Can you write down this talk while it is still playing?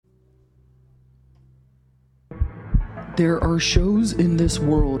There are shows in this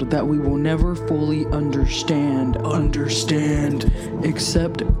world that we will never fully understand,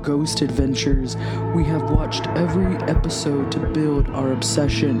 except Ghost Adventures. We have watched every episode to build our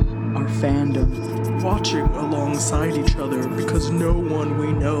obsession, our fandom. Watching alongside each other because no one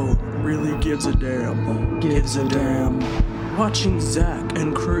we know really gives a damn. Watching Zach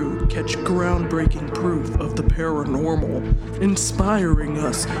and crew catch groundbreaking proof of the paranormal, inspiring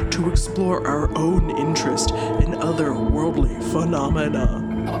us to explore our own interest in otherworldly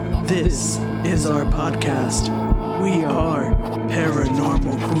phenomena. This is our podcast. We are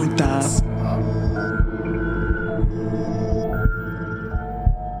Paranormal Putas.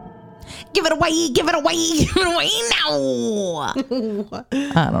 Give it away now.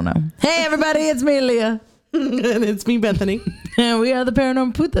 I don't know. Hey, everybody, it's me, Leah. And it's me, Bethany. And we are the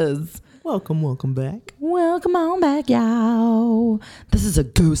Paranormal Putas. Welcome back. Welcome on back, y'all. This is a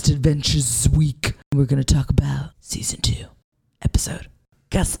Ghost Adventures week. We're going to talk about season 2, episode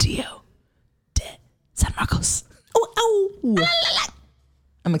Castillo De San Marcos.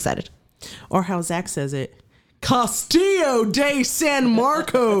 I'm excited. Or how Zach says it, Castillo De San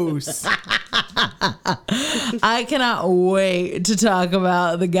Marcos. I cannot wait to talk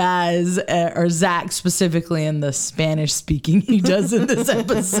about the guys, or Zach specifically, in the Spanish speaking he does in this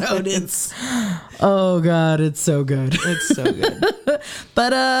episode. Oh God, it's so good. It's so good.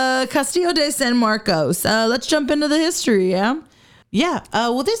 But Castillo De San Marcos, let's jump into the history, yeah? Yeah.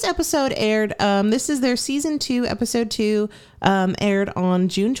 Well, this episode aired, this is their season 2, episode 2, aired on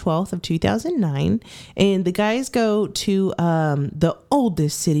June 12th of 2009. And the guys go to the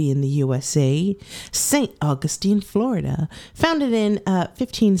oldest city in the USA, St. Augustine, Florida, founded in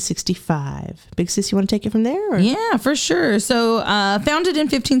 1565. Big Sis, you want to take it from there? Or? Yeah, for sure. So founded in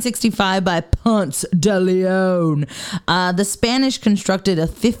 1565 by Ponce de Leon, the Spanish constructed a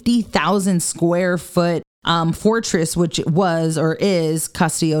 50,000 square foot fortress, which was or is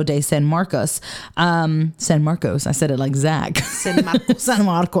Castillo de San Marcos. San Marcos. I said it like Zach. San Marcos. San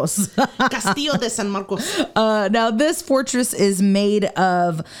Marcos. Castillo de San Marcos. Now, this fortress is made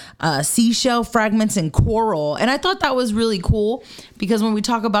of seashell fragments and coral. And I thought that was really cool because when we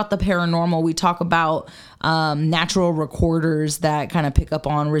talk about the paranormal, we talk about natural recorders that kind of pick up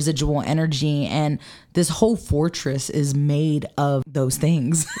on residual energy, and this whole fortress is made of those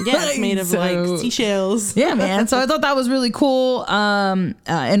things. Yeah, it's made of like seashells. Yeah, man. So I thought that was really cool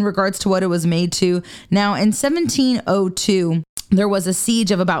in regards to what it was made to. Now, in 1702, there was a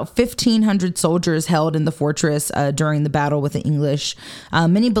siege of about 1,500 soldiers held in the fortress during the battle with the English.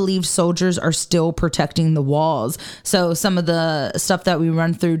 Many believed soldiers are still protecting the walls. So some of the stuff that we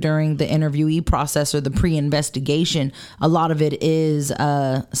run through during the interviewee process or the pre-investigation, a lot of it is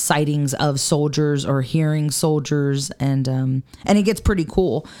sightings of soldiers or hearing soldiers, and it gets pretty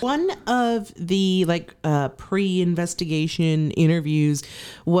cool. One of the pre-investigation interviews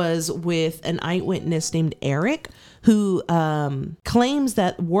was with an eyewitness named Eric, who claims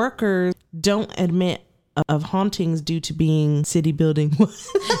that workers don't admit of hauntings due to being city building.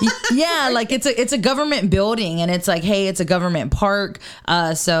 Yeah, like it's a government building, and it's like, hey, it's a government park.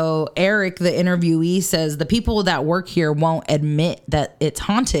 So Eric, the interviewee, says the people that work here won't admit that it's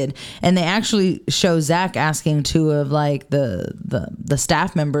haunted, and they actually show Zach asking two of like the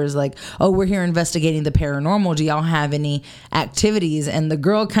staff members, like, oh, we're here investigating the paranormal. Do y'all have any activities? And the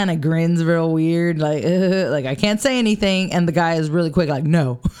girl kind of grins real weird, like I can't say anything, and the guy is really quick, like,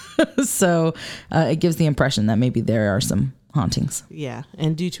 no. So it gives the impression that maybe there are some hauntings. Yeah,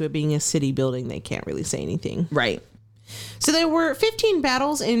 and due to it being a city building, they can't really say anything. Right. So there were 15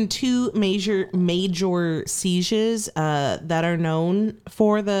 battles and 2 major sieges that are known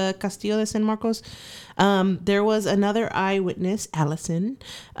for the Castillo de San Marcos. There was another eyewitness, Allison.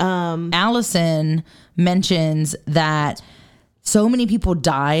 Allison mentions that so many people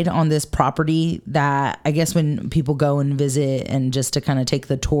died on this property that I guess when people go and visit and just to kind of take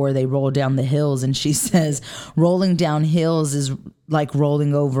the tour, they roll down the hills. And she says rolling down hills is like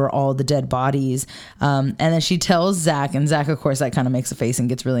rolling over all the dead bodies. And then she tells Zach, and Zach, of course, like kind of makes a face and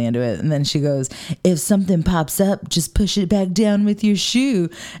gets really into it. And then she goes, if something pops up, just push it back down with your shoe.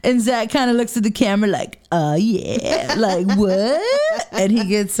 And Zach kind of looks at the camera like, oh yeah, like what? And he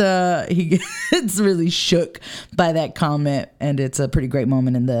gets really shook by that comment. And it's a pretty great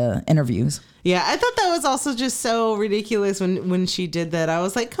moment in the interviews. Yeah, I thought that was also just so ridiculous when she did that. I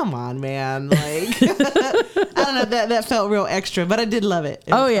was like, come on, man. Like, I don't know, that felt real extra, but I did love it.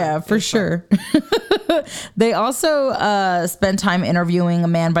 Oh, yeah, for sure. They also spent time interviewing a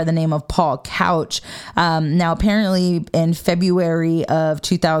man by the name of Paul Couch. Now, apparently in February of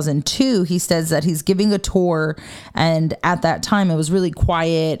 2002, he says that he's giving a tour, and at that time it was really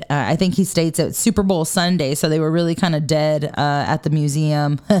quiet. I think he states it's Super Bowl Sunday, so they were really kind of dead at the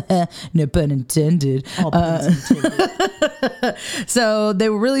museum. No pun intended. So they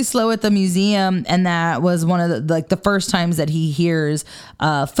were really slow at the museum, and that was one of the first times that he hears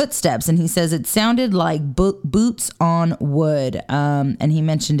footsteps, and he says it sounded like boots on wood, and he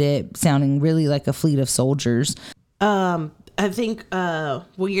mentioned it sounding really like a fleet of soldiers. I think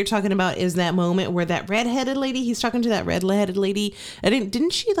what you're talking about is that moment where that redheaded lady, he's talking to that redheaded lady.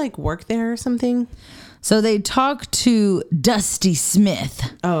 Didn't she like work there or something? So they talked to Dusty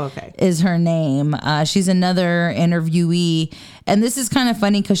Smith. Oh, okay. Is her name. She's another interviewee. And this is kind of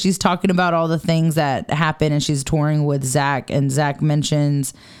funny because she's talking about all the things that happen, and she's touring with Zach. And Zach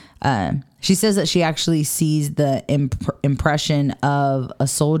mentions, she says that she actually sees the impression of a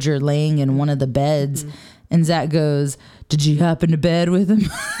soldier laying in one of the beds. Mm-hmm. And Zach goes, "Did you happen to bed with him?"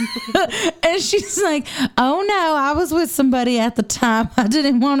 And she's like, "Oh no, I was with somebody at the time. I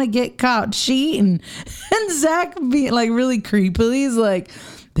didn't want to get caught cheating." And Zach being like really creepily, he's like,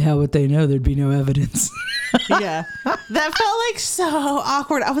 "How would they know? There'd be no evidence." Yeah, that felt like so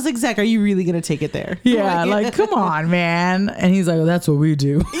awkward. I was like, "Zach, are you really gonna take it there?" Yeah, like come on, man. And he's like, "Well, that's what we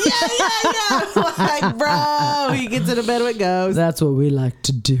do." Yeah. Like, bro, he gets into bed with ghosts. That's what we like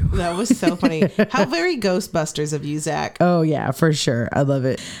to do. That was so funny. How very Ghostbusters of you, Zach. Oh yeah, for sure. I love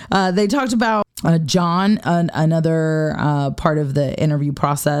it. They talked about John, another part of the interview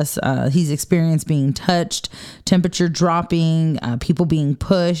process. He's experienced being touched, temperature dropping, people being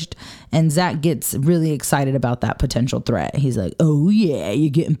pushed, and Zach gets really excited about that potential threat. He's like, "Oh yeah, you're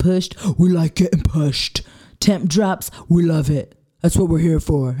getting pushed. We like getting pushed. Temp drops. We love it. That's what we're here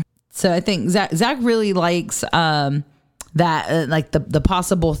for." So I think Zach really likes that like the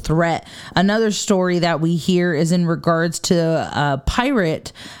possible threat. Another story that we hear is in regards to a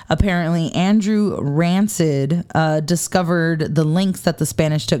pirate. Apparently Andrew Rancid discovered the lengths that the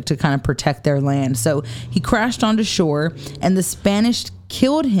Spanish took to kind of protect their land. So he crashed onto shore, and the Spanish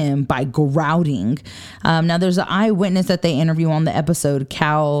killed him by grouting. Now there's an eyewitness that they interview on the episode,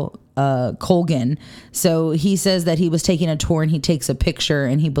 Cal Colgan. So he says that he was taking a tour, and he takes a picture,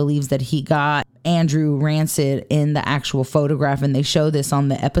 and he believes that he got Andrew Rancid in the actual photograph, and they show this on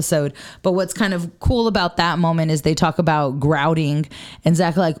the episode. But what's kind of cool about that moment is they talk about grouting, and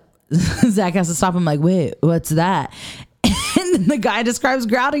Zach has to stop him like, "Wait, what's that?" And then the guy describes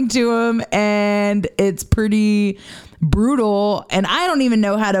grouting to him, and it's pretty brutal, and I don't even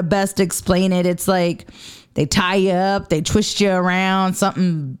know how to best explain it. It's like they tie you up, they twist you around,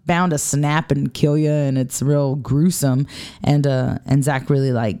 something bound to snap and kill you, and it's real gruesome. And Zach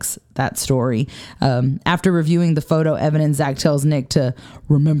really likes that story. After reviewing the photo evidence, Zach tells Nick to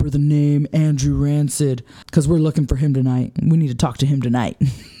remember the name Andrew Rancid, because we're looking for him tonight. We need to talk to him tonight.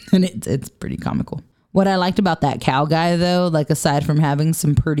 And it's pretty comical. What I liked about that Cal guy, though, like aside from having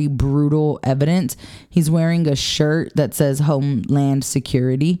some pretty brutal evidence, he's wearing a shirt that says Homeland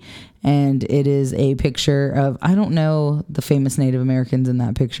Security. And it is a picture of, I don't know the famous Native Americans in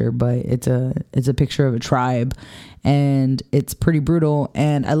that picture, but it's a picture of a tribe, and it's pretty brutal.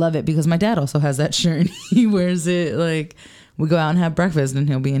 And I love it because my dad also has that shirt. He wears it like we go out and have breakfast, and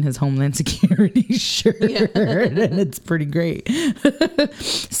he'll be in his Homeland Security shirt. Yeah. And it's pretty great.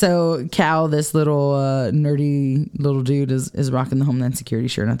 So Cal, this little nerdy little dude, is rocking the Homeland Security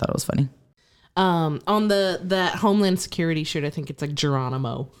shirt, and I thought it was funny. On that Homeland Security shirt, I think it's like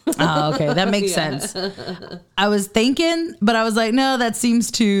Geronimo. Oh, okay, that makes sense. I was thinking, but I was like, no, that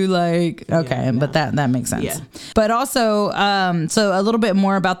seems too like okay, yeah, no. But that makes sense. Yeah. But also, so a little bit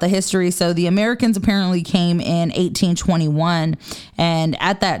more about the history. So the Americans apparently came in 1821, and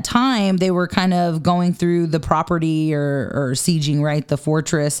at that time they were kind of going through the property or sieging, right, the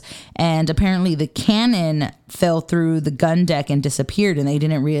fortress, and apparently the cannon fell through the gun deck and disappeared, and they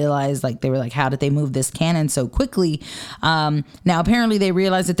didn't realize, like, they were like, how did they move this cannon so quickly? Now apparently they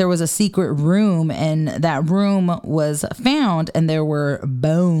realized that there was a secret room, and that room was found, and there were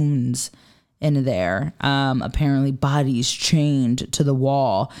bones in there, apparently bodies chained to the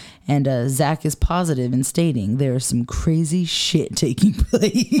wall, and Zach is positive in stating there's some crazy shit taking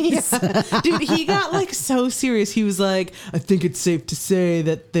place. Yeah. Dude, he got like so serious. He was like, I think it's safe to say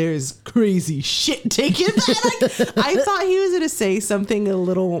that there's crazy shit taking place. Like, I thought he was gonna say something a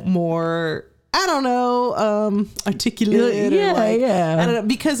little more I don't know, articulate. Yeah, or like, yeah. I don't know,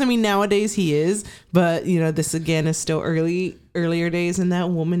 because I mean nowadays he is, but you know this again is still earlier days, and that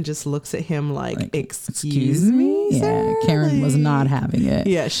woman just looks at him like excuse me, sir? Yeah, Karen was not having it.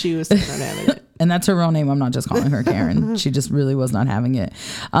 Yeah, she was not having it. And that's her real name. I'm not just calling her Karen. She just really was not having it.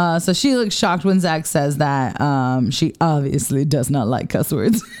 So she looks shocked when Zach says that. She obviously does not like cuss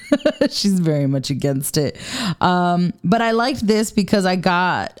words. She's very much against it. But I liked this because I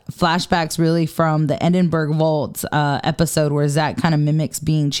got flashbacks really from the Edinburgh Vaults episode where Zach kind of mimics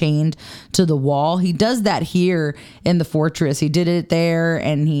being chained to the wall. He does that here in the fortress. He did it there,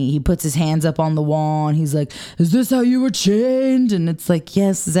 and he puts his hands up on the wall, and he's like, "Is this how you were chained?" And it's like,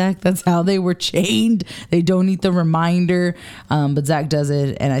 yes, Zach, that's how they were chained. They don't need the reminder. But Zach does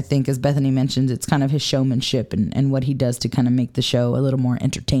it, and I think, as Bethany mentioned, it's kind of his showmanship and what he does to kind of make the show a little more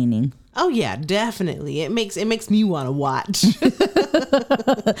entertaining. Oh yeah, definitely. It makes me want to watch.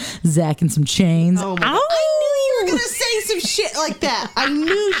 Zach and some chains. Oh my God. I knew you were gonna say some shit like that. I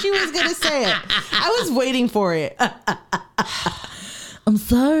knew she was gonna say it. I was waiting for it. I'm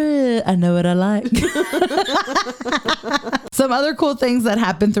sorry. I know what I like. Some other cool things that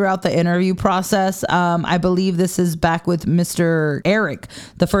happened throughout the interview process. I believe this is back with Mr. Eric,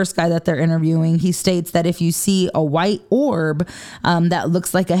 the first guy that they're interviewing. He states that if you see a white orb that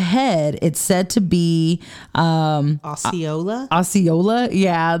looks like a head, it's said to be Osceola. Osceola.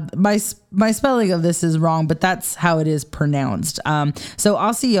 Yeah, my spelling of this is wrong, but that's how it is pronounced. So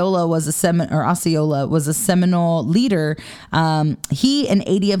Osceola was a Seminole leader. He and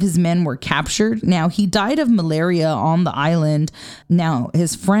 80 of his men were captured. Now, he died of malaria on the island. Now,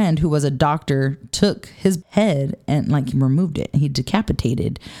 his friend, who was a doctor, took his head and removed it. He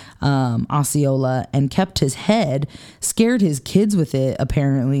decapitated Osceola and kept his head, scared his kids with it,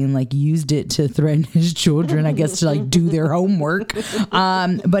 apparently, and used it to threaten his children, I guess, to do their homework.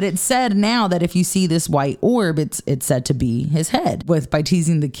 But it's said now that if you see this white orb, it's said to be his head. By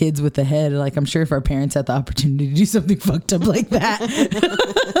teasing the kids with the head, I'm sure if our parents had the opportunity to do something fucked up like that,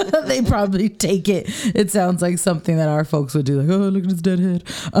 they probably take it. It sounds like something that our folks would do, oh, look at his dead head.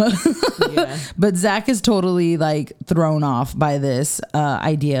 Yeah. But Zach is totally thrown off by this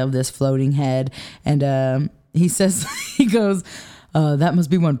idea of this floating head, and he says, he goes, that must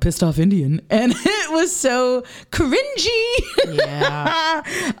be one pissed off Indian. And it was so cringy.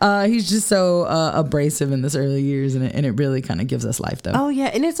 Yeah. He's just so abrasive in this early years, and it really kind of gives us life, though. Oh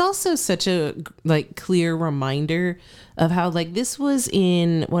yeah, and it's also such a clear reminder of how this was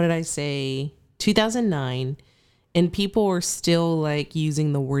in, what did I say, 2009, and people were still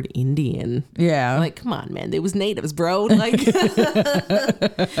using the word Indian. Yeah. Come on, man. They was natives, bro. They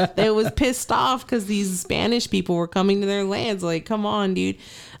was pissed off because these Spanish people were coming to their lands. Come on, dude.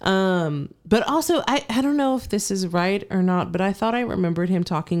 But also, I don't know if this is right or not, but I thought I remembered him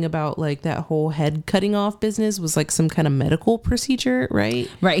talking about that whole head cutting off business was some kind of medical procedure,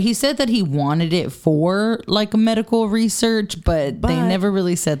 right? Right. He said that he wanted it for a medical research, but they never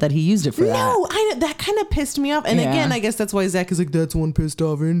really said that he used it for that. No, that kind of pissed me off. And again, I guess that's why Zach is that's one pissed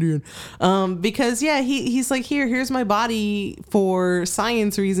off Indian. Because yeah, he's here's my body for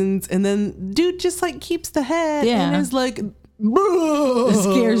science reasons. And then dude just keeps the head and is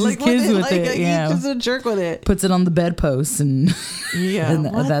scares his kids with it. Yeah, he's just a jerk with it. Puts it on the bedpost, and yeah, and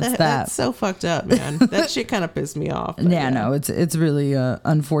that's that. That's so fucked up, man. That shit kind of pissed me off. Yeah, no, it's really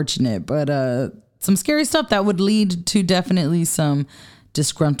unfortunate, but some scary stuff that would lead to definitely some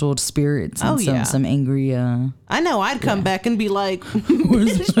disgruntled spirits and some angry. I know. I'd come back and be like,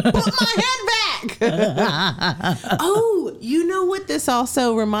 "Bitch, put my head back." Oh, you know what? This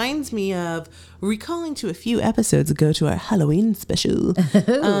also reminds me of. Recalling to a few episodes ago to our Halloween special,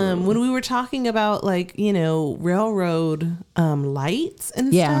 when we were talking about railroad lights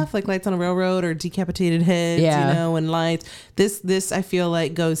and stuff, lights on a railroad or decapitated heads, and lights. This I feel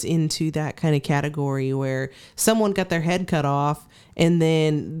goes into that kind of category where someone got their head cut off. And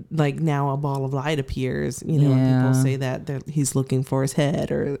then now a ball of light appears, and people say that he's looking for his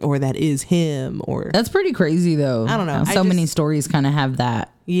head or that is him, or that's pretty crazy though. I don't know. So many stories kind of have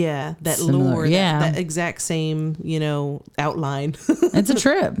that. Yeah. That similar, lore, that exact same, outline. It's a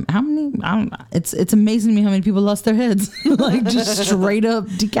trip. How many, it's amazing to me how many people lost their heads, just straight up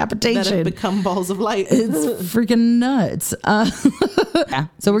decapitation. That have become balls of light. It's freaking nuts. Yeah.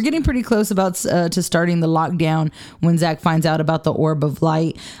 So we're getting pretty close to starting the lockdown when Zach finds out about the orb of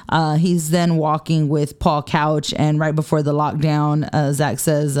light. He's then walking with Paul Couch, and right before the lockdown, Zach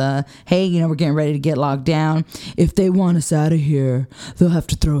says, hey, we're getting ready to get locked down. If they want us out of here, they'll have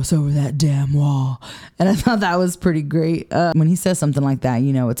to throw us over that damn wall. And I thought that was pretty great. When he says something like that,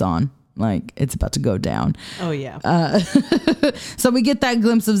 it's on. It's about to go down. Oh, yeah. So we get that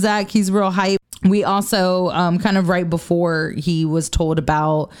glimpse of Zach. He's real hype. We also, kind of right before he was told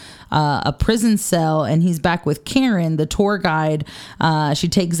about a prison cell, and he's back with Karen, the tour guide. She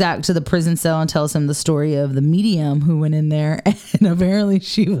takes Zach to the prison cell and tells him the story of the medium who went in there, and apparently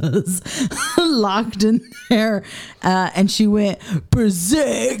she was locked in there, and she went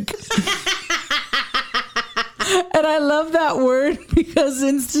berserk. And I love that word because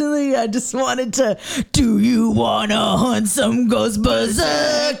instantly I just wanted to, do you want to hunt some ghost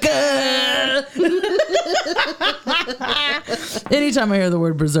berserker? Anytime I hear the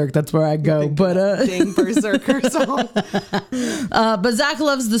word berserk, that's where I go. But dang berserker song. But Zach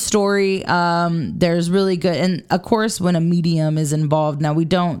loves the story. There's really good, and of course, when a medium is involved, now we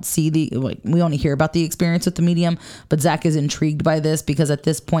don't see we only hear about the experience with the medium, but Zach is intrigued by this because at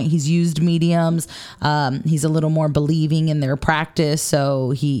this point he's used mediums. He's a little more believing in their practice,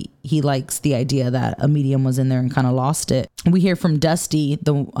 so he likes the idea that a medium was in there and kind of lost it. We hear from Dusty,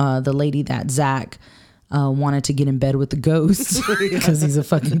 the lady that Zach wanted to get in bed with the ghost because he's a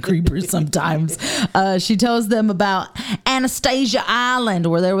fucking creeper sometimes. She tells them about Anastasia Island,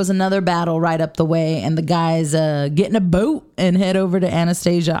 where there was another battle right up the way, and the guys get in a boat and head over to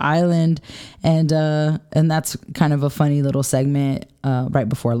Anastasia Island, and that's kind of a funny little segment right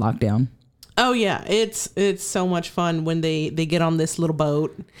before lockdown. Oh yeah, it's so much fun when they get on this little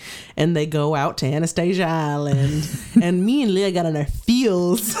boat and they go out to Anastasia Island, and me and Leah got on our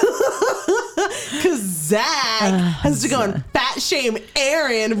feels because Zach has to go and fat shame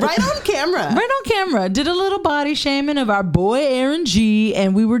Aaron right on camera. Did a little body shaming of our boy Aaron G,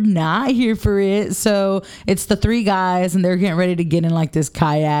 and we were not here for it. So it's the three guys, and they're getting ready to get in like this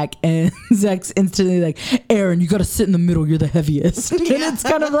kayak, and Zach's instantly like, Aaron, you got to sit in the middle. You're the heaviest. And it's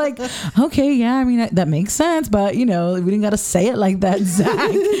kind of like, okay, yeah, I mean, that makes sense, but we didn't got to say it like that,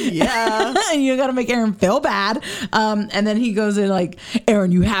 Zach. Yeah. And you got to make Aaron feel bad. And then he goes in like,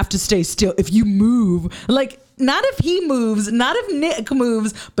 Aaron, you have to stay still. If you move, like, not if he moves, not if Nick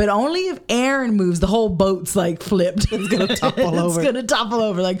moves, but only if Aaron moves, the whole boat's like flipped. It's going to topple over. It's going to topple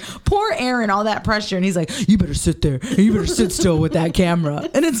over. Like, poor Aaron, all that pressure. And he's like, you better sit there. And you better sit still with that camera.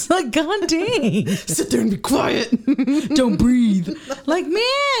 And it's like, God dang. Sit there and be quiet. Don't breathe. Like, man.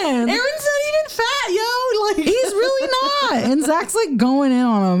 Aaron's not even fat, yo. Like, he's really not. And Zach's like going in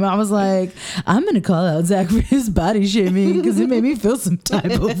on him. I was like, I'm going to call out Zach for his body shaming because it made me feel some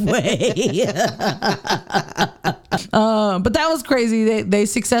type of way. But that was crazy. They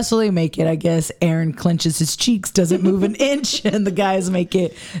successfully make it. I guess Aaron clenches his cheeks, doesn't move an inch, and the guys make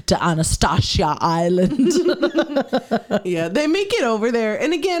it to Anastasia Island. Yeah, they make it over there.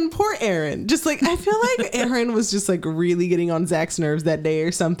 And again, poor Aaron. Just like, I feel like Aaron was just like really getting on Zach's nerves that day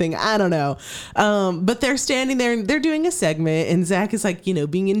or something. I don't know. But they're standing there and they're doing a segment, and Zach is like,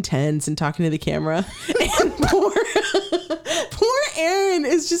 being intense and talking to the camera. And poor Aaron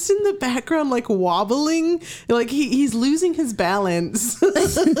is just in the background, like wobbling, like he's losing his balance,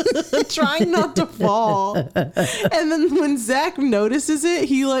 trying not to fall. And then when Zach notices it,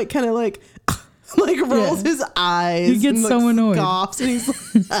 he like kind of like rolls his eyes. He gets and, so annoyed. Scoffs, and he's like,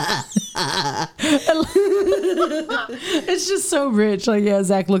 it's just so rich. Like, yeah,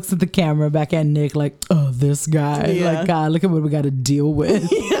 Zach looks at the camera back at Nick like, oh, this guy. Yeah. Like, God, look at what we got to deal with.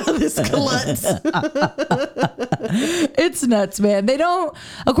 yeah, this klutz. It's nuts, man.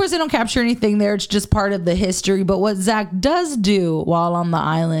 Of course, they don't capture anything there. It's just part of the history. But what Zach does do while on the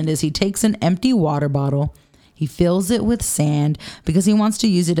island is he takes an empty water bottle. He fills it with sand because he wants to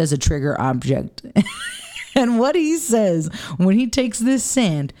use it as a trigger object. And what he says when he takes this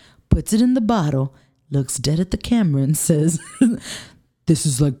sand, puts it in the bottle, looks dead at the camera and says, this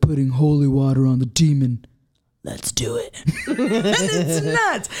is like putting holy water on the demon. Let's do it. And it's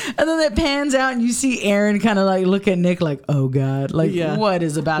nuts. And then it pans out and you see Aaron kind of like look at Nick like, oh God, like what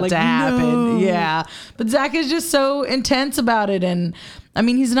is about to happen? No. Yeah. But Zach is just so intense about it. And I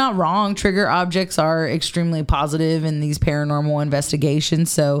mean, he's not wrong. Trigger objects are extremely positive in these paranormal investigations.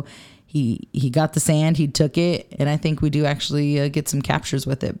 So he got the sand, he took it. And I think we do actually get some captures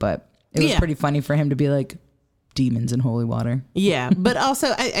with it. But it was pretty funny for him to be like, demons in holy water. Yeah, but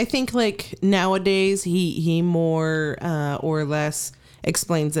also I think like nowadays he more or less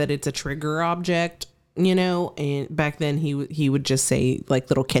explains that it's a trigger object, and back then he would just say like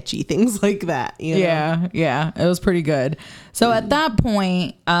little catchy things like that. Yeah, it was pretty good. So at that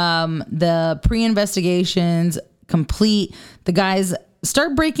point, the pre-investigations complete. The guys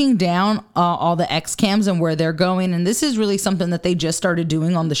start breaking down all the X cams and where they're going, and this is really something that they just started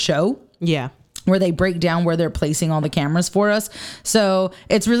doing on the show. Yeah. Where they break down where they're placing all the cameras for us. So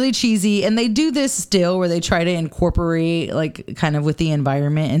it's really cheesy. And they do this still where they try to incorporate like kind of with the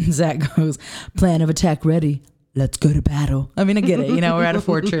environment. And Zach goes, plan of attack ready. let's go to battle. I mean, I get it. You know, we're at a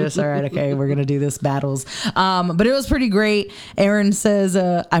fortress. All right, okay, we're gonna do this battles. But it was pretty great. Aaron says,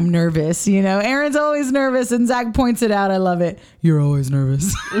 "I'm nervous." You know, Aaron's always nervous, and Zach points it out. I love it. You're always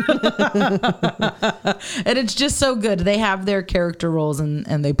nervous, and it's just so good. They have their character roles,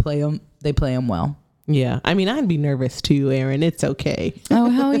 and they play them. They play them well. Yeah, I mean, I'd be nervous too, Aaron. It's okay. Oh,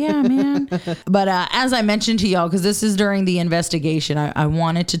 hell yeah, man. But as I mentioned to y'all, because this is during the investigation, I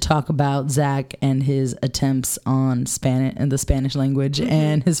wanted to talk about Zach and his attempts on Spanish and the Spanish language.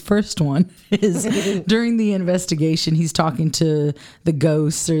 And his first one is during the investigation, he's talking to the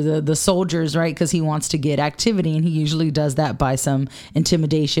ghosts or the soldiers, right? Because he wants to get activity, and he usually does that by some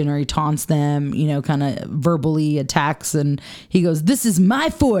intimidation, or he taunts them, you know, kind of verbally attacks. And he goes, "This is my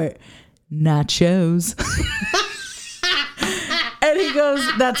fort. Nachos." And he goes,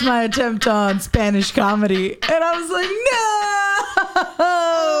 "That's my attempt on Spanish comedy." And I was like, no.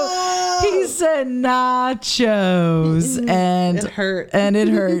 He said nachos, and it hurt. And it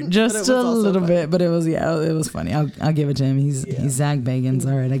hurt just a little bit, but it was funny. I'll give it to him. He's Zach Bagans.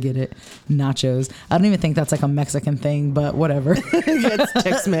 All right, I get it. Nachos. I don't even think that's like a Mexican thing, but whatever. It's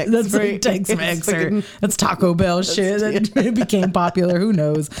Tex-Mex. That's right? like Tex-Mex, or that's Taco Bell shit. It became popular. Who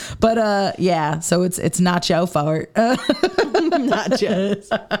knows? But yeah. So it's nacho fart. Nachos.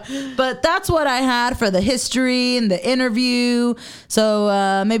 But that's what I had for the history and the interview.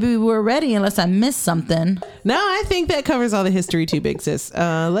 So maybe we're ready, unless I missed something. No, I think that covers all the history too, big sis.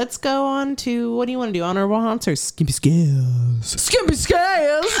 Let's go on to, what do you want to do? Honorable haunts or skimpy scales? Skimpy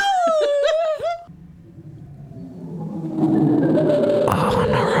scales.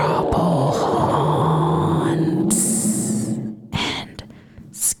 Honorable haunts and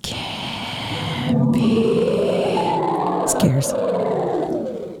skimpy scares.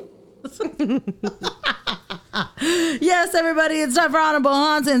 Yes, everybody, it's time for Honorable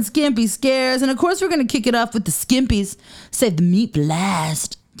Haunts and Skimpy Scares. And of course, we're going to kick it off with the Skimpies. Save the meat for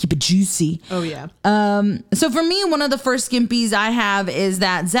last. Keep it juicy. Oh, yeah. So for me, one of the first Skimpies I have is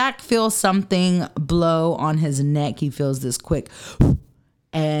that Zach feels something blow on his neck. He feels this quick,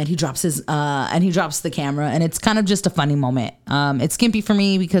 and he drops the camera, and it's kind of just a funny moment. It's Skimpy for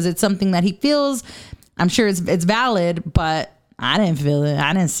me because it's something that he feels. I'm sure it's valid, but I didn't feel it.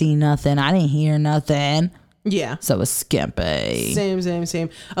 I didn't see nothing. I didn't hear nothing. Yeah. So it's skimpy. Same.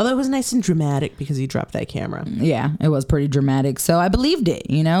 Although it was nice and dramatic because he dropped that camera. Yeah, it was pretty dramatic. So I believed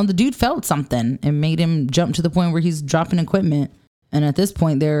it. You know, the dude felt something. It made him jump to the point where he's dropping equipment. And at this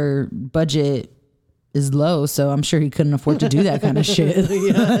point, their budget is low, so I'm sure he couldn't afford to do that kind of shit.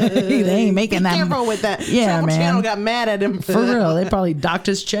 They ain't making that. Be careful with that. Yeah, Travel man. Channel got mad at him for real. They probably docked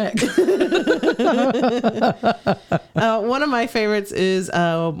his check. One of my favorites is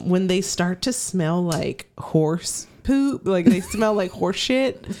when they start to smell like horse poop, like they smell like horse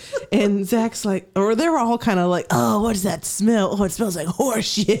shit, and Zach's like, or they're all kind of like, "Oh, what does that smell? Oh, it smells like horse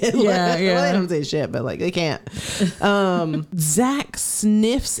shit." Yeah. Well, they don't say shit, but like they can't. Zach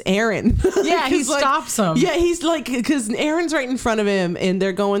sniffs Aaron. Yeah, he stops him. Yeah, he's like, because Aaron's right in front of him, and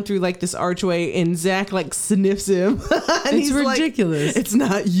they're going through like this archway, and Zach like sniffs him. And it's ridiculous. Like, "It's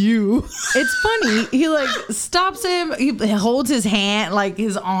not you." It's funny. He like stops him. He holds his hand, like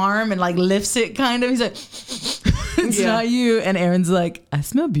his arm, and like lifts it kind of. He's like, "It's not you." And Aaron's like, "I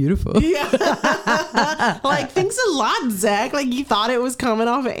smell beautiful." Yeah. Like, thanks a lot, Zach. Like, you thought it was coming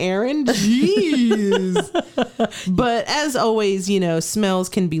off of Aaron. Jeez. But as always, you know, smells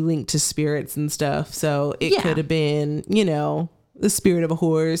can be linked to spirits and stuff. So it could have been, you know, the spirit of a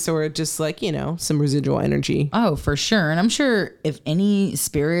horse, or just like, you know, some residual energy. Oh, for sure. And I'm sure if any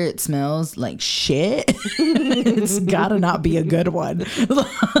spirit smells like shit, it's gotta not be a good one.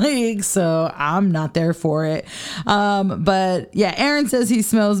 Like, so I'm not there for it. But yeah, Aaron says he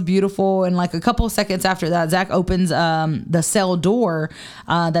smells beautiful, and like a couple seconds after that, Zach opens the cell door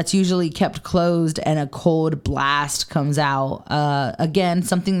that's usually kept closed, and a cold blast comes out. Again,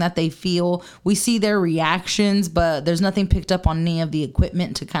 something that they feel. We see their reactions, but there's nothing picked up on any of the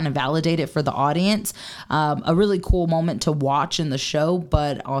equipment to kind of validate it for the audience. A really cool moment to watch in the show,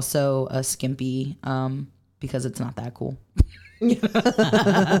 but also a skimpy because it's not that cool.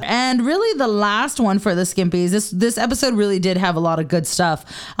 And really the last one for the Skimpies, this episode really did have a lot of good stuff.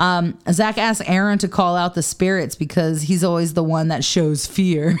 Zach asked Aaron to call out the spirits because he's always the one that shows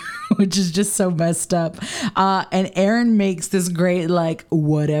fear, which is just so messed up. And Aaron makes this great like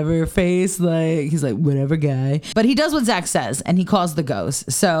whatever face, like he's like whatever guy, but he does what Zach says and he calls the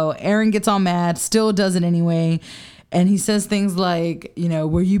ghost. So Aaron gets all mad, still does it anyway. And he says things like,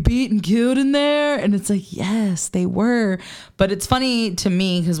 were you beat and killed in there? And it's like, yes, they were. But it's funny to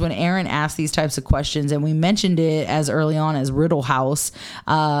me because when Aaron asks these types of questions, and we mentioned it as early on as Riddle House,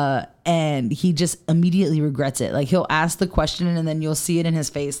 and he just immediately regrets it. Like he'll ask the question and then you'll see it in his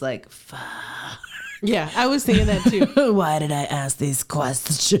face like, fuck. Yeah, I was thinking that too. Why did I ask these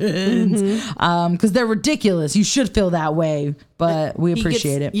questions? Because they're ridiculous. You should feel that way, but we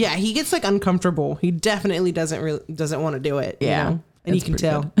appreciate it. Yeah, he gets like uncomfortable. He definitely doesn't want to do it. Yeah, and you can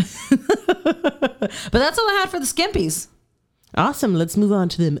tell. But that's all I had for the Skimpies. Awesome. Let's move on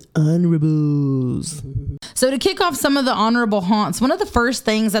to them honorables. So to kick off some of the honorable haunts, one of the first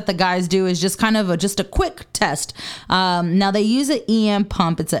things that the guys do is just kind of a quick test. Now they use an EM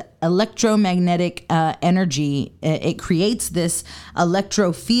pump. It's an electromagnetic energy. It creates this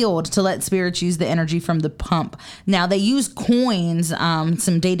electro field to let spirits use the energy from the pump. Now they use coins,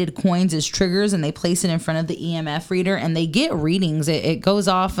 some dated coins as triggers, and they place it in front of the EMF reader and they get readings. It goes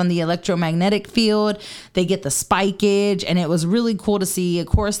off on the electromagnetic field. They get the spikeage, and it was really cool to see. Of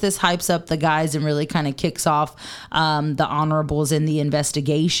course, this hypes up the guys and really kind of kicks off the honorables in the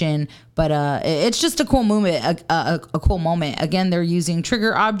investigation. But it's just a cool moment. A cool moment. Again, they're using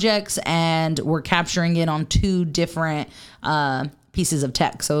trigger objects, and we're capturing it on 2 different pieces of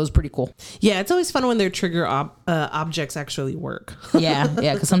tech. So it was pretty cool. Yeah, it's always fun when their trigger objects actually work. Yeah,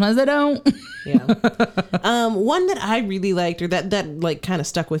 because sometimes they don't. Yeah. One that I really liked, or that like kind of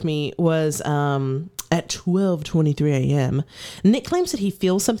stuck with me, was at 12:23 a.m. Nick claims that he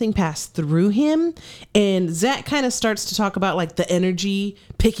feels something pass through him, and Zach kind of starts to talk about like the energy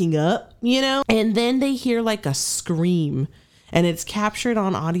picking up, and then they hear like a scream, and it's captured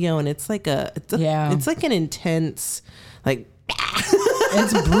on audio, and it's like it's like an intense, like.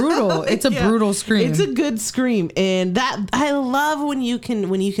 It's brutal. It's a brutal scream. It's a good scream, and that I love when you can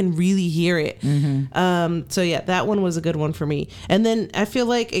really hear it. So yeah, that one was a good one for me. And then I feel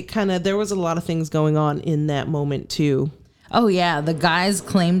like there was a lot of things going on in that moment too. Oh yeah, the guys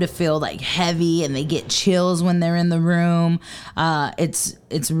claim to feel like heavy and they get chills when they're in the room.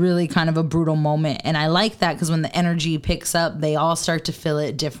 It's really kind of a brutal moment, and I like that because when the energy picks up, they all start to feel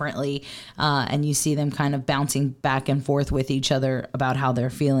it differently, and you see them kind of bouncing back and forth with each other about how they're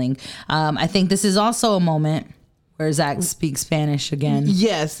feeling. I think this is also a moment where Zach speaks Spanish again.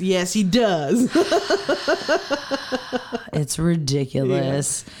 Yes, he does. It's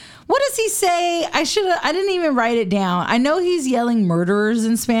ridiculous. Yeah. What does he say? I didn't even write it down. I know he's yelling murderers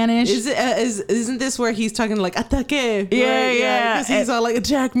in Spanish. Isn't this where he's talking like ataque? Yeah, right? yeah. Because he's all like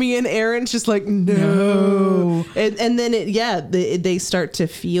attack me, and Aaron's just like no. And then they start to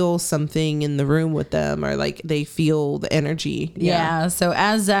feel something in the room with them, or like they feel the energy. Yeah. So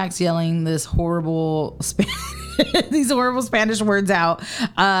as Zach's yelling this horrible these horrible Spanish words out,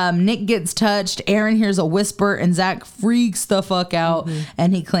 Nick gets touched. Aaron hears a whisper, and Zach freaks the fuck out,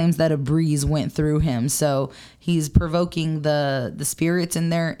 and he claims that a breeze went through him. So he's provoking the spirits in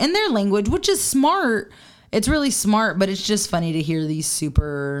their language, which is smart. It's really smart, but it's just funny to hear these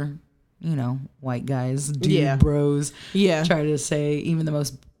super, white guys, bros, try to say even the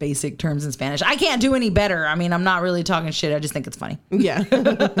most basic terms in Spanish. I can't do any better. I mean, I'm not really talking shit. I just think it's funny. Yeah.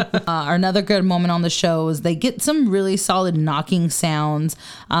 Another good moment on the show is they get some really solid knocking sounds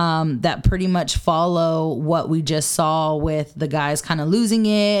that pretty much follow what we just saw with the guys kind of losing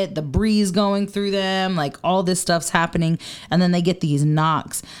it, the breeze going through them, like all this stuff's happening. And then they get these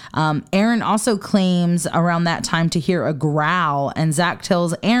knocks. Aaron also claims around that time to hear a growl, and Zach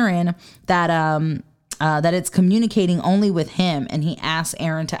tells Aaron that it's communicating only with him, and he asks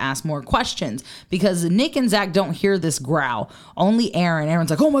Aaron to ask more questions because Nick and Zach don't hear this growl. Only Aaron.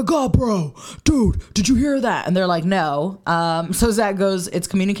 Aaron's like, "Oh my God, bro, dude, did you hear that?" And they're like, "No." So Zach goes, "It's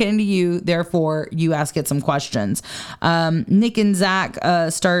communicating to you, therefore you ask it some questions." Nick and Zach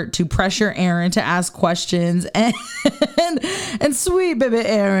start to pressure Aaron to ask questions, and sweet baby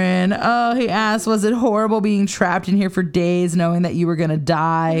Aaron, he asks, "Was it horrible being trapped in here for days, knowing that you were gonna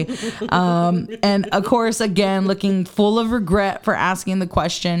die?" And of course, again, looking full of regret for asking the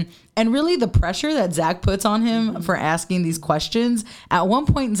question, and really the pressure that Zach puts on him for asking these questions. At one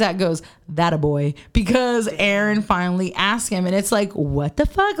point, Zach goes, "That a boy," because Aaron finally asked him, and it's like, what the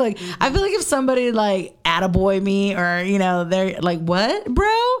fuck? Like, I feel like if somebody like attaboy me, or they're like, "What,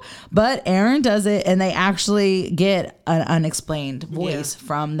 bro?" But Aaron does it, and they actually get an unexplained voice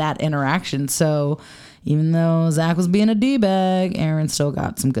from that interaction. So even though Zach was being a D-bag, Aaron still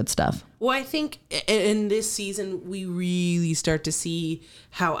got some good stuff. Well, I think in this season, we really start to see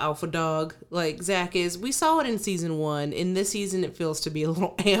how alpha dog like Zach is. We saw it in season 1. In this season, it feels to be a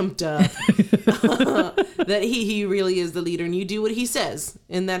little amped up. That he really is the leader, and you do what he says.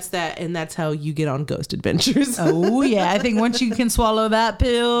 And that's that. And that's how you get on Ghost Adventures. Oh, yeah. I think once you can swallow that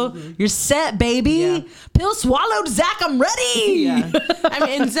pill, you're set, baby. Yeah. Pill swallowed, Zach, I'm ready. Yeah. I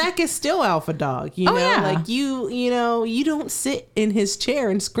mean, and Zach is still alpha dog, you know? Yeah. Like, you don't sit in his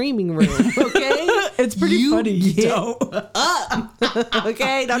chair in screaming room. Okay, it's pretty funny. Get up.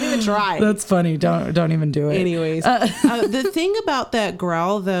 Okay, don't even try. That's funny. Don't even do it. Anyways, the thing about that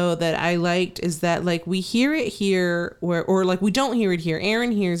growl though that I liked is that like we hear it here, or like we don't hear it here.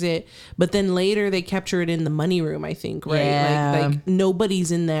 Aaron hears it, but then later they capture it in the money room. I think, right? Yeah. Like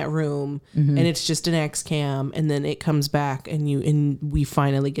nobody's in that room, and it's just an X cam, and then it comes back, and we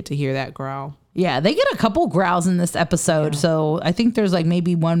finally get to hear that growl. Yeah, they get a couple growls in this episode, so I think there's like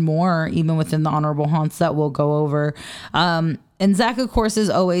maybe one more even within the honorable haunts that we'll go over. And Zach, of course, as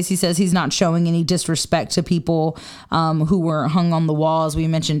always, he says he's not showing any disrespect to people who were hung on the walls. We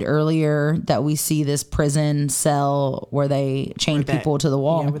mentioned earlier that we see this prison cell where they chained people to the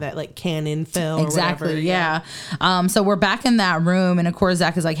wall. Yeah, where that like cannon fell. Exactly, or whatever. yeah. So we're back in that room, and of course,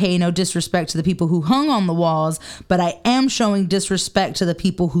 Zach is like, hey, no disrespect to the people who hung on the walls, but I am showing disrespect to the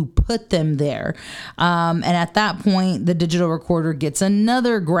people who put them there. And at that point, the digital recorder gets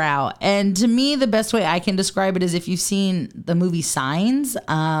another growl. And to me, the best way I can describe it is if you've seen the movie Signs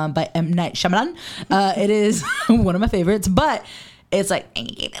by M. Night Shyamalan. It is one of my favorites, but it's like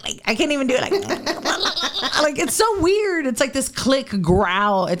I can't even do it. Like it's so weird. It's like this click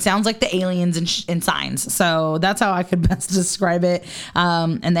growl. It sounds like the aliens in Signs. So that's how I could best describe it.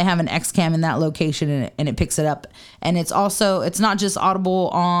 And they have an X cam in that location, and it picks it up. And it's not just audible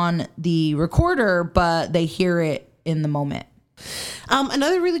on the recorder, but they hear it in the moment.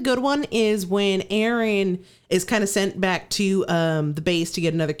 Another really good one is when Aaron is kind of sent back to the base to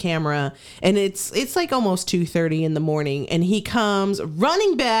get another camera, and it's like almost 2:30 in the morning, and he comes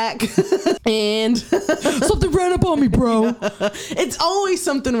running back and Something ran up on me, bro. It's always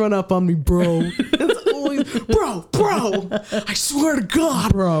something run up on me, bro. It's always bro. I swear to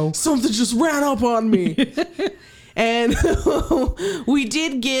God, Bro. something just ran up on me. And we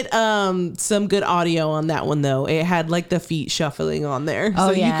did get some good audio on that one, though. It had like the feet shuffling on there,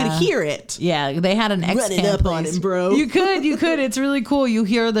 so you could hear it. Yeah, they had an X Running up on him, bro. You could. It's really cool. You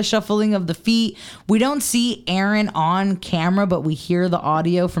hear the shuffling of the feet. We don't see Aaron on camera, but we hear the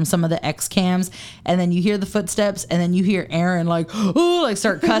audio from some of the X cams, and then you hear the footsteps, and then you hear Aaron like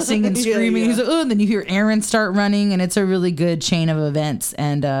start cussing and screaming. He's like, and then you hear Aaron start running, and it's a really good chain of events,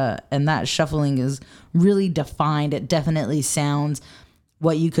 and that shuffling is really defined. It definitely sounds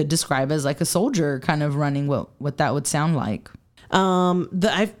what you could describe as like a soldier kind of running, what that would sound like.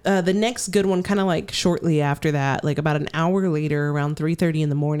 The next good one, kind of like shortly after that, like about an hour later, around 3:30 in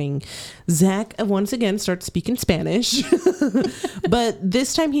the morning, Zach once again starts speaking Spanish, but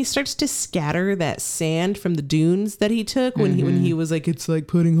this time he starts to scatter that sand from the dunes that he took when he was like, it's like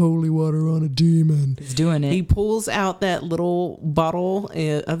putting holy water on a demon. He's doing it. He pulls out that little bottle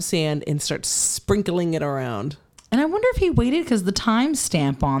of sand and starts sprinkling it around. And I wonder if he waited because the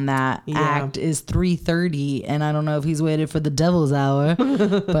timestamp on that act is 3:30, and I don't know if he's waited for the devil's hour,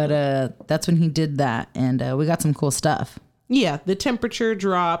 but that's when he did that, and we got some cool stuff. Yeah, the temperature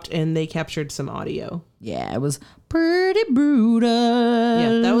dropped, and they captured some audio. Yeah, it was pretty brutal.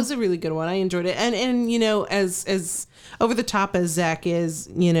 Yeah, that was a really good one. I enjoyed it, and you know, as over the top as Zach is,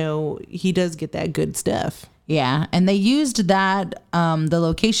 you know, he does get that good stuff. Yeah, and they used that, the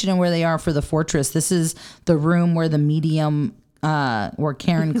location and where they are for the fortress. This is the room where the medium, where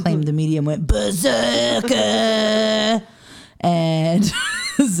Karen claimed the medium went berserker, and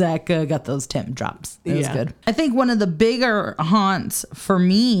Zach got those temp drops. It was good. I think one of the bigger haunts for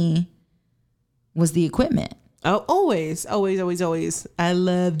me was the equipment. Oh, always. I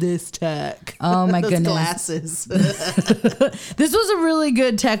love this tech. Oh my goodness. Glasses. This was a really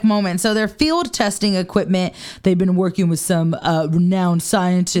good tech moment. So they're field testing equipment. They've been working with some renowned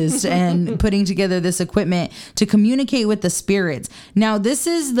scientists and putting together this equipment to communicate with the spirits. Now, this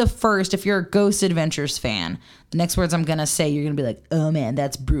is the first, if you're a Ghost Adventures fan, the next words I'm going to say, you're going to be like, oh man,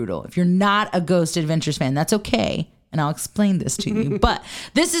 that's brutal. If you're not a Ghost Adventures fan, that's okay. And I'll explain this to you. But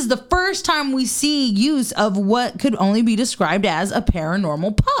this is the first time we see use of what could only be described as a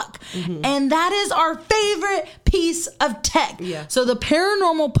paranormal puck. And that is our favorite piece of tech. Yeah. So the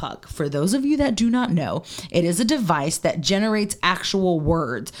paranormal puck, for those of you that do not know, it is a device that generates actual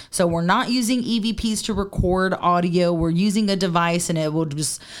words. So we're not using EVPs to record audio. We're using a device, and it will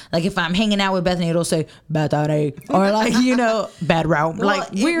just, like, if I'm hanging out with Bethany, it'll say Bethany, or like, you know, bad route. Well,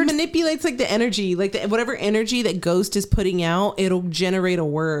 like it weird. manipulates like the energy, like whatever energy that Ghost is putting out, it'll generate a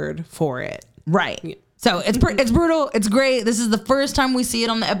word for it. Right. Yeah. So it's brutal. It's great. This is the first time we see it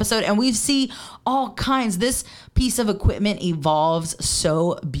on the episode, and we see all kinds. This piece of equipment evolves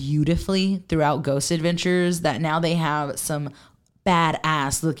so beautifully throughout Ghost Adventures that now they have some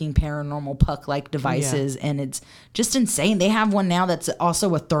badass looking paranormal puck like devices, and it's just insane. They have one now that's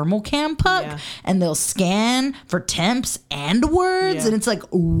also a thermal cam puck, and they'll scan for temps and words, and it's like,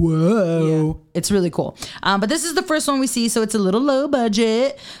 whoa. It's really cool. But this is the first one we see, so it's a little low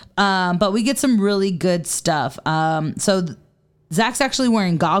budget, but we get some really good stuff. So Zach's actually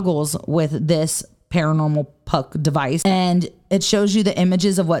wearing goggles with this paranormal puck device, and it shows you the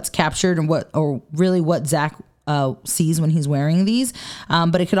images of what's captured and what Zach sees when he's wearing these,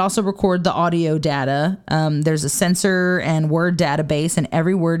 but it could also record the audio data. There's a sensor and word database, and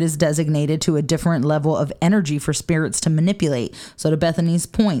every word is designated to a different level of energy for spirits to manipulate. So to Bethany's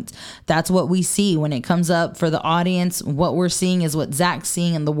point, that's what we see when it comes up for the audience. What we're seeing is what Zach's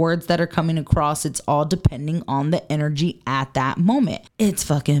seeing, and the words that are coming across, it's all depending on the energy at that moment. It's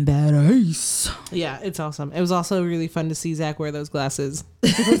fucking badass. Yeah, it's awesome. It was also really fun to see Zach wear those glasses.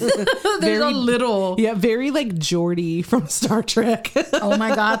 There's a little, very like Geordi from Star Trek. Oh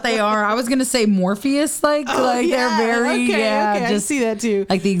my God, they are. I was gonna say Morpheus, like they're very, okay, just I see that too.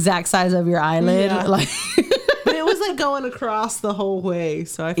 like the exact size of your eyelid, Yeah. like. But it was like going across the whole way,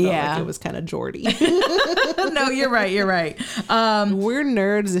 so I felt like it was kind of Geordi. No, you're right. We're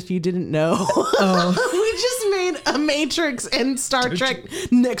nerds if you didn't know. We just made a Matrix and Star Trek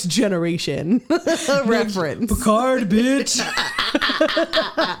Next Generation reference. Picard, bitch.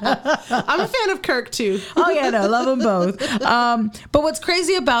 I'm a fan of Kirk too. Oh yeah, no, love them both. But what's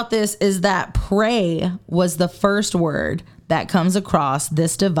crazy about this is that pray was the first word that comes across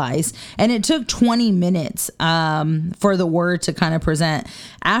this device, and it took 20 minutes for the word to kind of present.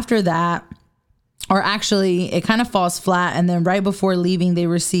 After that, or actually it kind of falls flat, and then right before leaving they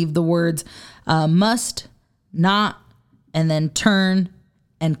received the words must, not, and then turn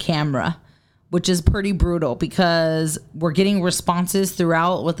and camera, which is pretty brutal because we're getting responses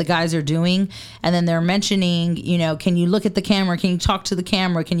throughout what the guys are doing. And then they're mentioning, you know, can you look at the camera? Can you talk to the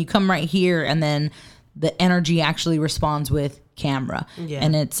camera? Can you come right here? And then the energy actually responds with camera. Yeah.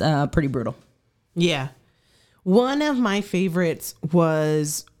 And it's pretty brutal. Yeah. One of my favorites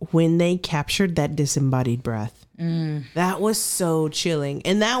was when they captured that disembodied breath. That was so chilling.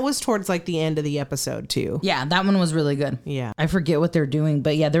 And that was towards like the end of the episode too. Yeah, that one was really good. Yeah. I forget what they're doing,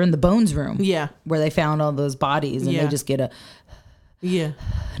 but yeah, they're in the bones room. Yeah. Where they found all those bodies, and they just get a... Yeah.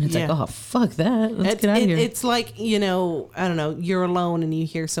 And it's like, oh, fuck that. Let's get out of here. It's like, you know, I don't know, you're alone and you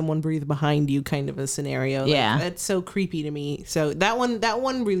hear someone breathe behind you kind of a scenario. Yeah. Like, that's so creepy to me. So that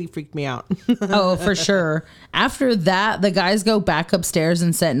one really freaked me out. Oh, for sure. After that, the guys go back upstairs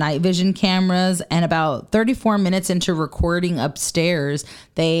and set night vision cameras. And about 34 minutes into recording upstairs,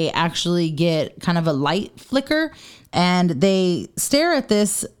 they actually get kind of a light flicker. And they stare at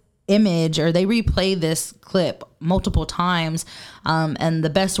this image, or they replay this clip multiple times, and the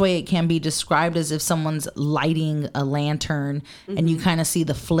best way it can be described is if someone's lighting a lantern, and you kind of see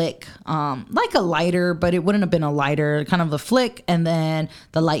the flick, like a lighter, but it wouldn't have been a lighter, kind of a flick, and then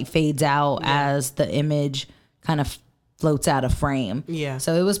the light fades out as the image kind of floats out of frame. Yeah.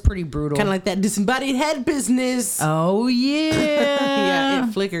 So it was pretty brutal. Kind of like that disembodied head business. Oh, yeah. Yeah,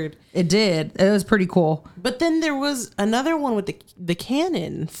 it flickered. It did. It was pretty cool. But then there was another one with the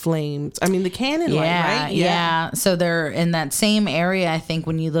cannon flames. I mean, the cannon light, right? Yeah. So they're in that same area, I think,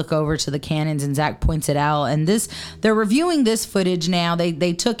 when you look over to the cannons, and Zach points it out. And they're reviewing this footage now.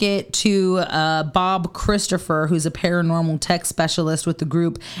 They took it to Bob Christopher, who's a paranormal tech specialist with the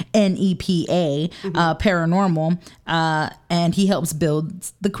group NEPA, Paranormal. And he helps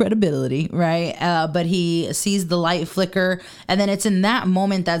build the credibility, right? But he sees the light flicker, and then it's in that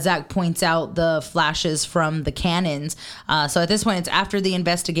moment that Zach points out the flashes from the cannons. So at this point, it's after the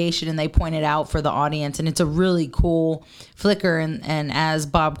investigation, and they point it out for the audience, and it's a really cool flicker. And as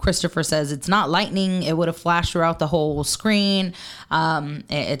Bob Christopher says, it's not lightning; it would have flashed throughout the whole screen.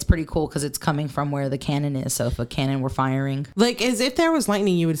 It's pretty cool because it's coming from where the cannon is. So if a cannon were firing, like as if there was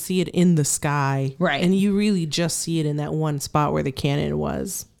lightning, you would see it in the sky, right? And you really just see it in that one spot where the cannon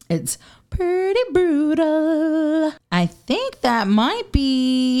was. It's Pretty brutal. I think that might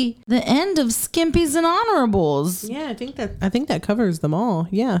be the end of Skimpies and Honorables. Yeah, I think that covers them all.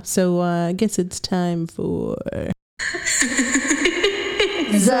 Yeah. So I guess it's time for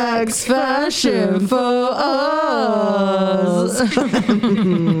Zach's Fashion for Us.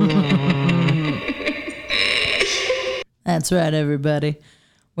 That's right, everybody.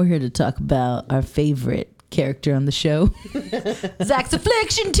 We're here to talk about our favorite character on the show, Zach's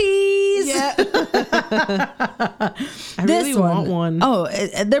Affliction Tees. Yeah. I really want one. Oh,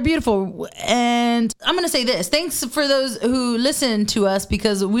 they're beautiful. And I'm going to say this. Thanks for those who listen to us,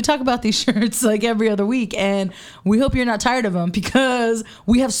 because we talk about these shirts like every other week, and we hope you're not tired of them because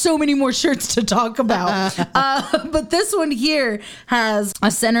we have so many more shirts to talk about. But this one here has a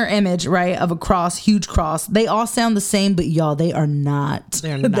center image, right, of a cross, huge cross. They all sound the same, but y'all, they are not.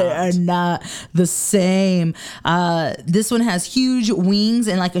 They're not. They are not the same. This one has huge wings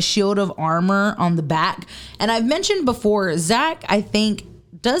and like a shield of armor on the back. And I've mentioned before, Zach, I think,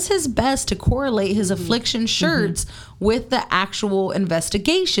 does his best to correlate his affliction shirts with the actual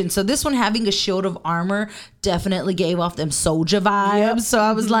investigation. So this one having a shield of armor definitely gave off them soldier vibes. Yep. So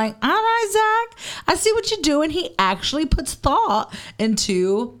I was like, all right, Zach, I see what you're doing. He actually puts thought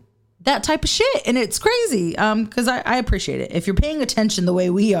into that type of shit, and it's crazy because I appreciate it. If you're paying attention the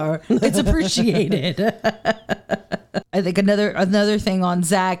way we are, it's appreciated. I think another thing on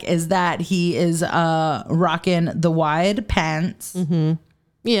Zach is that he is rocking the wide pants.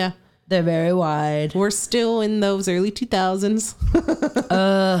 Yeah, they're very wide. We're still in those early 2000s.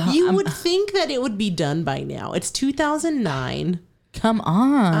 You would think that it would be done by now. It's 2009. Come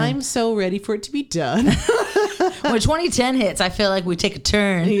on. I'm so ready for it to be done. When 2010 hits, I feel like we take a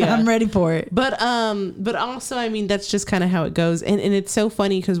turn. Yeah. I'm ready for it. But also, I mean, that's just kind of how it goes. And it's so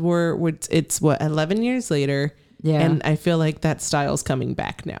funny because it's 11 years later. Yeah. And I feel like that style's coming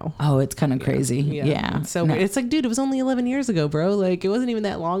back now. Oh, it's kind of crazy. Yeah. So it's like, dude, it was only 11 years ago, bro. Like, it wasn't even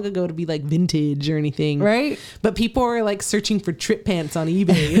that long ago to be like vintage or anything. Right. But people are like searching for trip pants on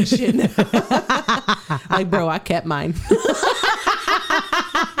eBay and shit. Like, bro, I kept mine.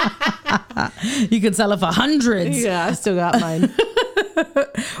 You could sell it for hundreds. Yeah, I still got mine.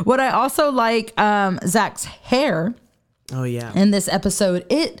 What I also like, Zach's hair. Oh, yeah. In this episode,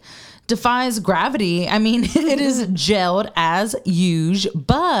 it defies gravity. I mean, it is gelled as usual,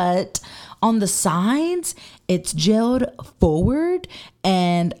 but on the sides, it's gelled forward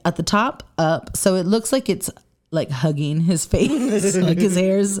and at the top up. So it looks like it's like hugging his face. Like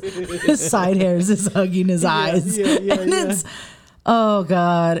his side hairs is hugging his eyes. And it's, oh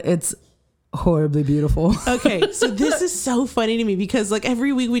God, it's horribly beautiful. Okay, so this is so funny to me because like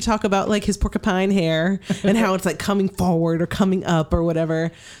every week we talk about like his porcupine hair and how it's like coming forward or coming up or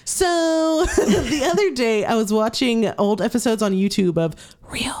whatever. So the other day I was watching old episodes on YouTube of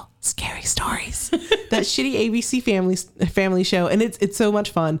Real Scary Stories, that shitty ABC family show, and it's so much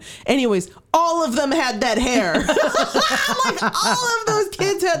fun. Anyways, all of them had that hair. Like all of those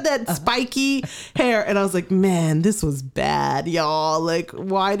kids had that spiky hair, and I was like, man, this was bad, y'all. Like,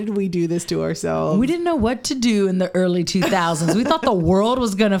 why did we do this to ourselves? We didn't know what to do in the early 2000s. We thought the world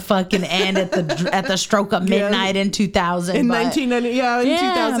was gonna fucking end at the stroke of midnight in 2000. In 1990, in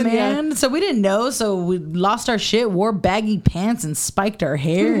 2000, man. yeah. So we didn't know, so we lost our shit, wore baggy pants, and spiked our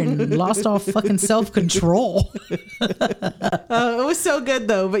hair, and lost all fucking self-control. It was so good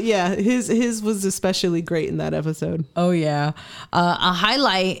though, but yeah, his was especially great in that episode. Oh yeah. A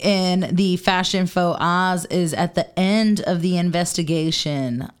highlight in the Fashion Faux Oz is at the end of the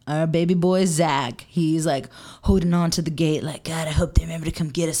investigation. Our baby boy Zach, he's like holding on to the gate like, God, I hope they remember to come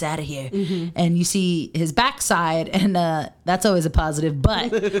get us out of here. And you see his backside, and that's always a positive.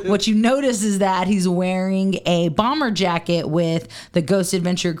 But what you notice is that he's wearing a bomber jacket with the Ghost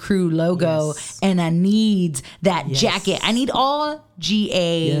Adventure Crew logo, and I need that jacket. I need all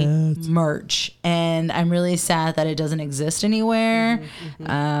GA merch, and I'm really sad that it doesn't exist anywhere.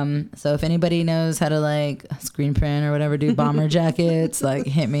 So if anybody knows how to like screen print or whatever, do bomber jackets, like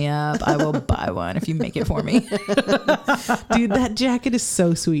hit me up. I will buy one if you make it for me. Dude, that jacket is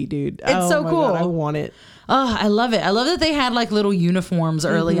so sweet, dude. It's so cool. God, I want it. Oh, I love it. I love that they had like little uniforms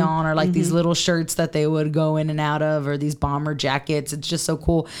early on, or like these little shirts that they would go in and out of, or these bomber jackets. It's just so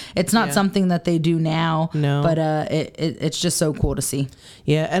cool. It's not something that they do now, but it's just so cool to see.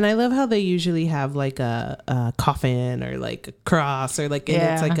 Yeah, and I love how they usually have like a coffin or like a cross, or like and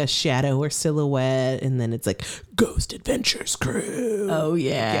it's like a shadow or silhouette, and then it's like Ghost Adventures Crew. Oh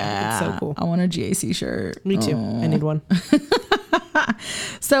yeah, it's so cool. I want a GAC shirt. Me too. I need one.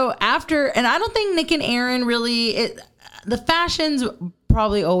 So after, and I don't think Nick and Aaron really, the fashion's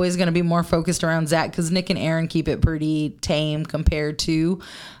probably always going to be more focused around Zach, because Nick and Aaron keep it pretty tame compared to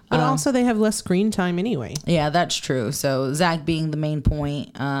But also they have less screen time anyway. Yeah, that's true. So Zach being the main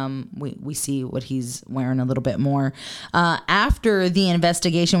point, we see what he's wearing a little bit more. After the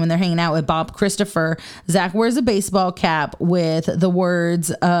investigation, when they're hanging out with Bob Christopher, Zach wears a baseball cap with the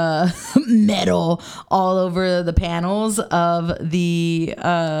words metal all over the panels of the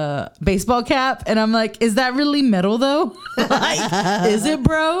baseball cap. And I'm like, is that really metal though? Like, is it,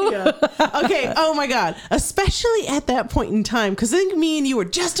 bro? Yeah. Okay. Oh my God. Especially at that point in time. Cause I think me and you were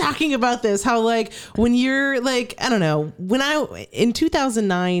just talking about this, how like when you're like, I don't know, in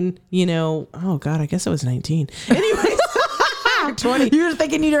 2009, you know, oh God, I guess I was 19. Anyways. 20. You were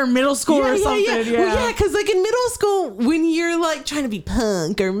thinking you're in middle school or something. Yeah. Well, yeah, because like in middle school, when you're like trying to be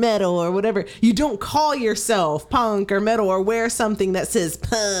punk or metal or whatever, you don't call yourself punk or metal or wear something that says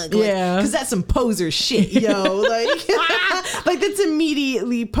punk. Yeah. Because that's some poser shit, yo. Like, like that's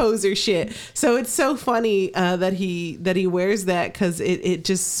immediately poser shit. So it's so funny that he wears that because it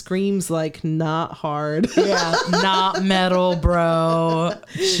just screams like not hard. Yeah, not metal, bro.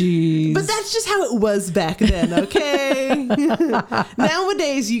 Jeez. But that's just how it was back then, okay?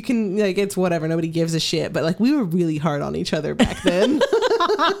 Nowadays you can like it's whatever, nobody gives a shit, but like we were really hard on each other back then.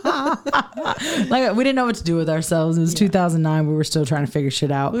 Like we didn't know what to do with ourselves. It was 2009. We were still trying to figure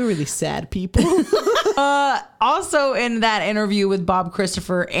shit out. We were really sad people. Also in that interview with Bob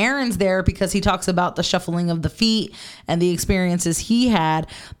Christopher, Aaron's there because he talks about the shuffling of the feet and the experiences he had.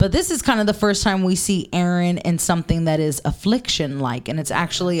 But this is kind of the first time we see Aaron in something that is affliction-like, and it's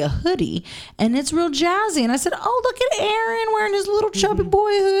actually a hoodie, and it's real jazzy. And I said, oh, look at Aaron wearing his little chubby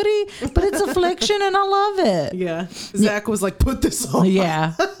boy hoodie, but it's affliction, and I love it. Yeah. Zach was like, put this on.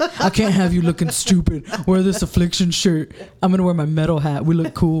 Yeah. I can't have you looking stupid. Wear this affliction shirt. I'm going to wear my metal hat. We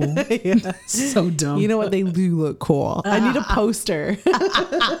look cool. Yeah. So dumb. You know what? They do look cool. I need a poster.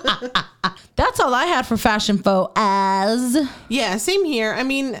 That's all I had for Fashion Faux as. Yeah, same here. I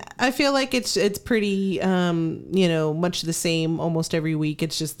mean, I feel like it's pretty, much the same almost every week.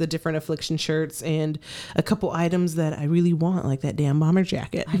 It's just the different affliction shirts and a couple items that I really want, like that damn bomber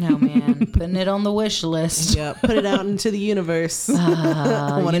jacket. I know, man. Putting it on the wish list. Yeah, put it out into the universe.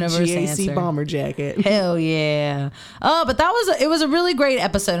 I want universe a GAC answer. bomber jacket. Hell yeah. Oh, but it was a really great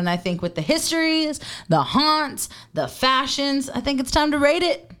episode. And I think with the histories, the haunts, the fashions, I think it's time to rate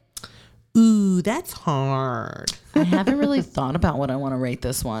it. Ooh, that's hard. I haven't really thought about what I want to rate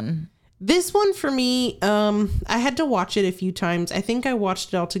this one. This one for me, I had to watch it a few times. I think I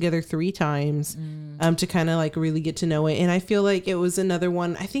watched it all together 3 times to kind of like really get to know it. And I feel like it was another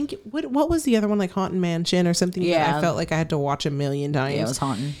one. I think what was the other one, like Haunted Mansion or something? Yeah. That I felt like I had to watch a million times. Yeah, it was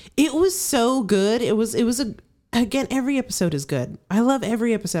haunting. It was so good. Again, every episode is good. I love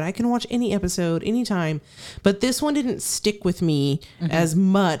every episode. I can watch any episode anytime, but this one didn't stick with me as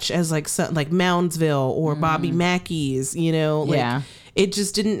much as like Moundsville or Bobby Mackey's, Yeah. It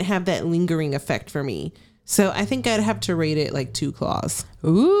just didn't have that lingering effect for me. So I think I'd have to rate it like 2 claws.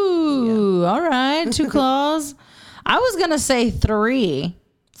 Ooh, all right. 2 claws. I was going to say 3.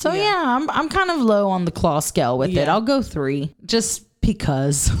 So yeah, I'm kind of low on the claw scale with it. I'll go 3 just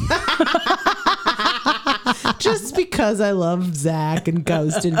because. Just because I love Zach and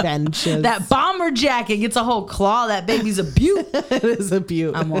Ghost Adventures. That bomber jacket gets a whole claw. That baby's a beaut. It is a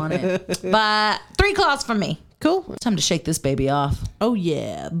beaut. I'm on it. But 3 claws from me. Cool. Time to shake this baby off. Oh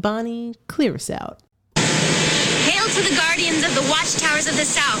yeah. Bonnie, clear us out. Hail to the guardians of the watchtowers of the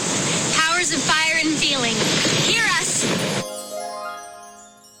south, powers of fire and feeling. Hear us!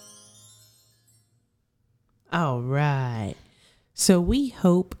 All right. So we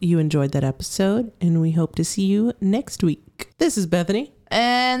hope you enjoyed that episode, and we hope to see you next week. This is Bethany.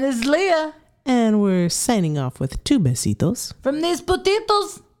 And this is Leah. And we're signing off with 2 besitos. From these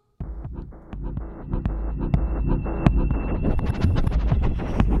potitos.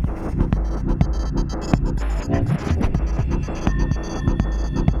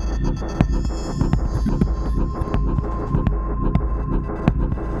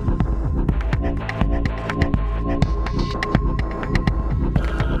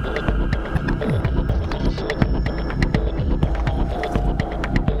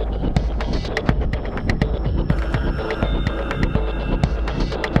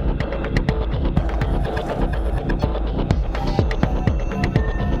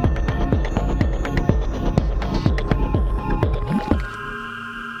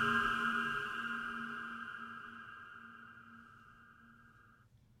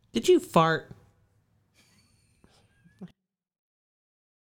 Did you fart?